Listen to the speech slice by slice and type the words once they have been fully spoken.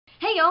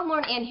y'all,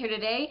 Lauren Ann here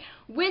today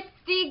with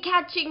the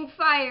Catching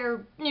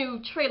Fire new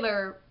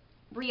trailer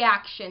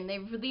reaction.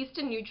 They've released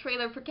a new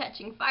trailer for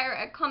Catching Fire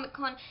at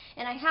Comic-Con,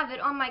 and I have it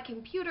on my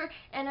computer,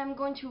 and I'm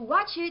going to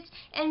watch it,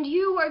 and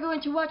you are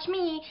going to watch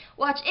me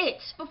watch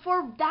it.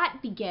 Before that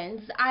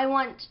begins, I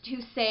want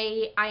to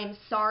say I am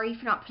sorry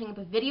for not putting up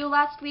a video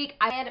last week.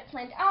 I had it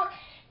planned out,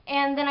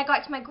 and then I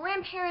got to my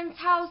grandparents'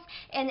 house,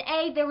 and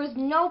A, there was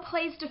no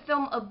place to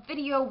film a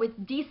video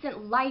with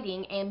decent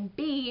lighting, and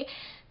B,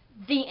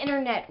 the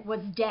internet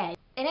was dead.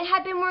 And it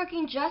had been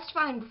working just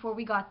fine before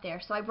we got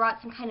there, so I brought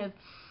some kind of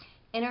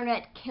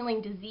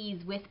internet-killing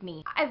disease with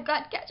me. I've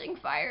got Catching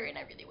Fire, and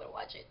I really want to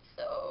watch it,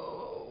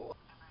 so...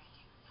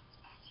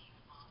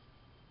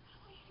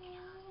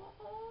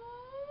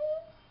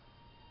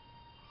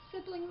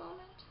 Sibling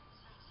moment.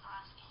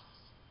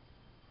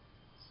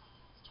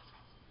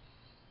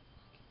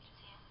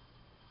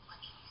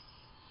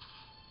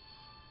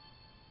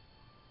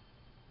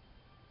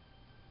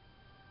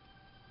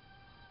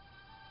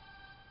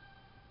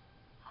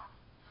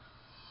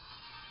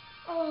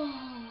 Oh. You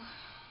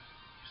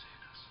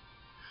saved us.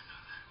 I know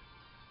that.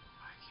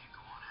 I can't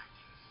go on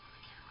acting when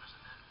the cameras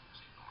and then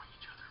us ignoring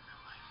each other in real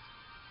life.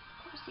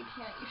 Of course you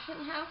can't. You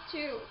shouldn't have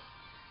to.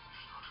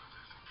 She's not who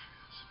they think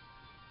she is.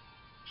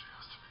 She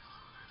has to be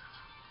eliminated.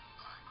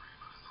 I agree,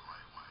 but in the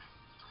right way,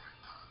 at the right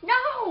time.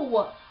 No!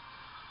 We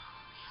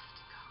have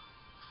to go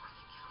before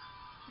they kill her.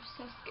 They're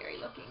so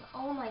scary looking.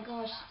 Oh my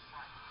gosh.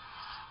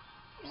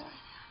 Yeah,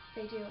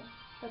 they do.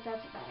 But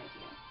that's a bad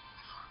idea.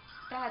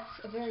 That's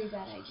a very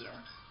bad idea.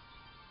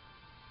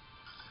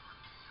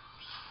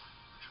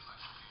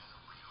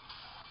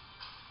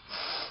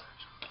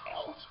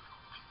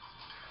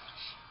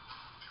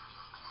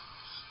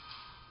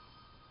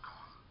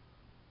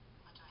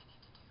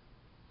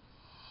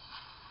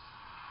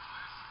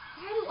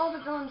 Why do all the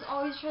villains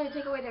always try to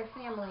take away their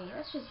family?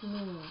 That's just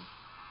mean. Tributes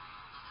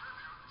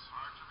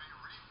are to be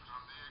reaped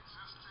from the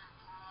existing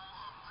pool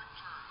of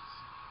victors.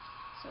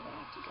 So they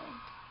have to go. So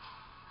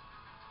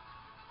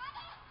what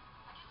do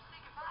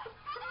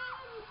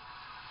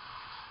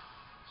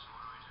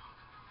we do?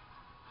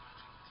 I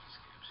think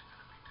these games are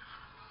gonna be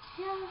different.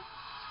 Yeah.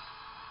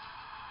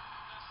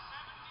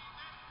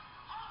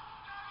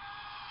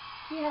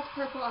 He has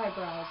purple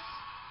eyebrows.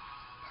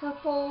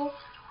 Purple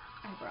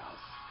eyebrows.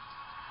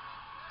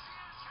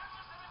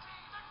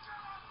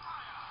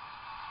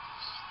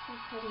 She's so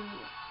pretty.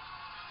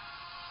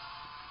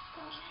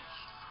 Gosh.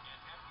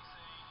 Forget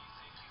everything you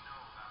think you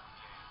know about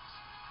games.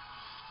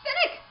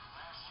 Finnick!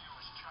 Last year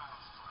was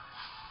child's play.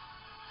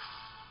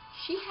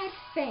 She had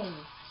fangs.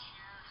 This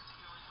year is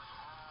healing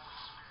with all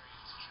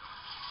experience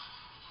children.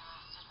 Any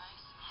last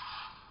advice?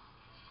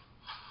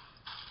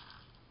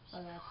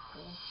 Oh, that's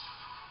cool.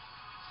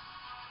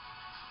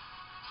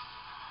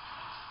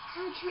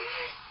 Her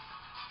dress!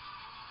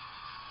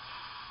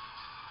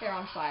 They're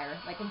on fire.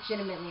 Like,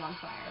 legitimately on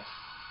fire.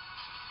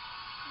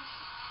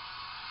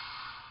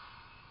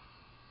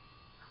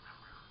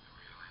 Remember who the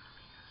real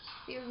enemy is.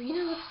 The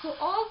arena looks so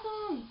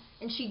awesome!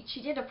 And she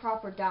did a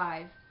proper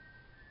dive.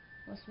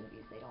 Most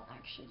movies, they don't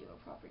actually do a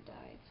proper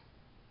dive.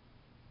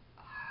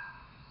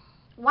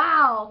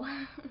 Wow!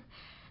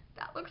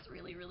 That looks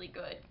really, really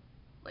good.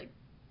 Like,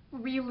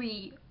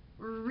 really,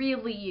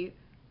 really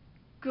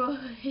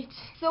good.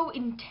 So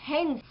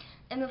intense.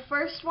 In the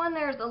first one,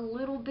 there's a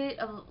little bit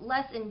of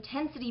less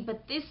intensity,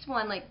 but this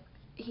one, like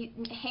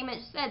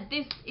Haymitch said,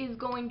 this is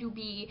going to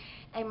be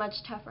a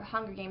much tougher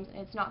Hunger Games, and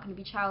it's not going to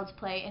be child's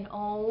play, and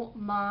oh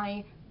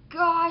my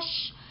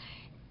gosh,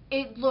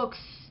 it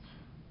looks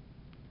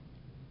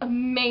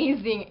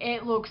amazing.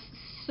 It looks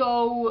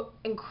so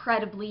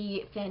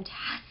incredibly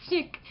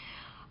fantastic.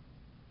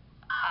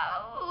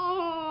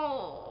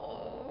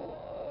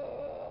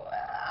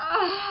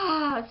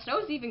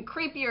 Snow's even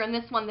creepier in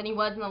this one than he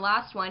was in the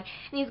last one.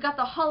 And he's got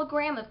the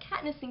hologram of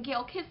Katniss and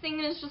Gale kissing,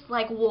 and it's just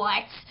like,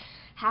 what?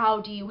 How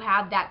do you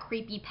have that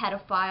creepy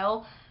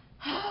pedophile?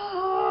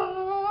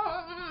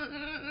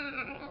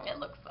 It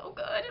looks so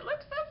good. It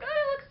looks so good.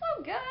 It looks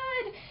so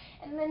good.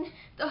 And then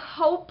the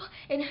hope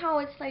and how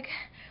it's like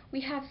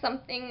we have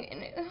something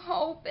in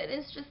hope. It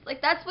is just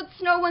like that's what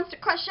Snow wants to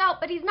crush out,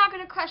 but he's not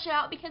going to crush it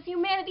out because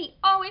humanity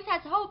always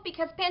has hope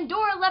because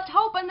Pandora left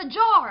hope in the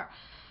jar.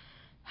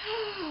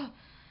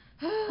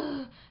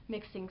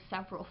 Mixing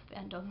several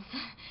fandoms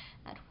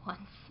at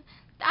once.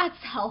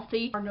 That's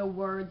healthy. There are no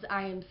words.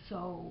 I am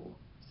so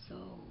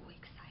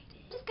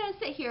excited. I'm just gonna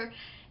sit here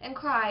and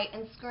cry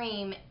and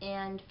scream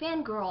and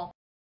fangirl.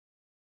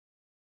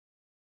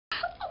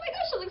 Oh my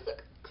gosh, it looks so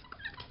good.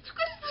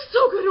 It's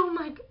so good. Oh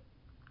my god.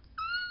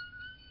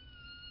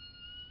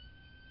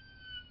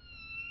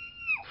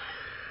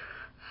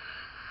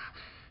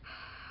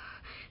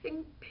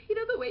 And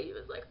Peter, the way he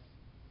was like,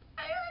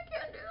 I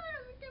can't do it.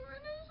 I can't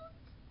finish.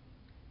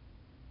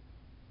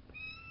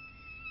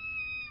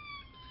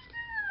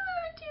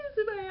 Tears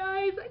in my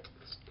eyes. I can't.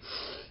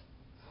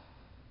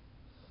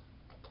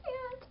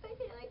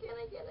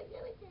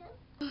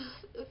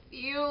 The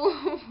feels.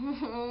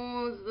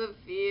 The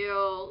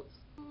feels.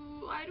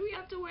 Why do we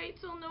have to wait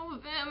till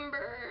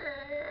November?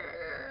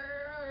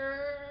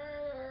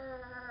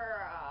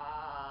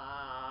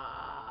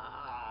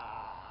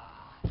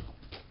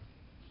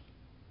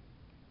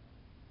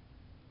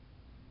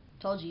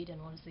 Told you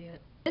didn't want to see it.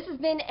 This has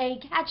been a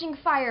Catching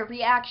Fire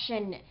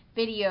reaction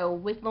video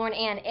with Lauren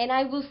Ann, and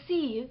I will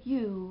see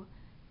you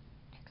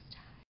next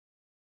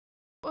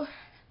time.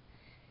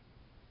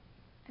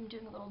 I'm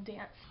doing a little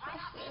dance. Why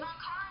not save on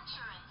car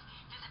insurance?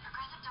 Visit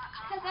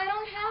Progressive.com. Because I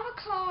don't have a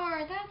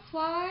car, that's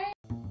why.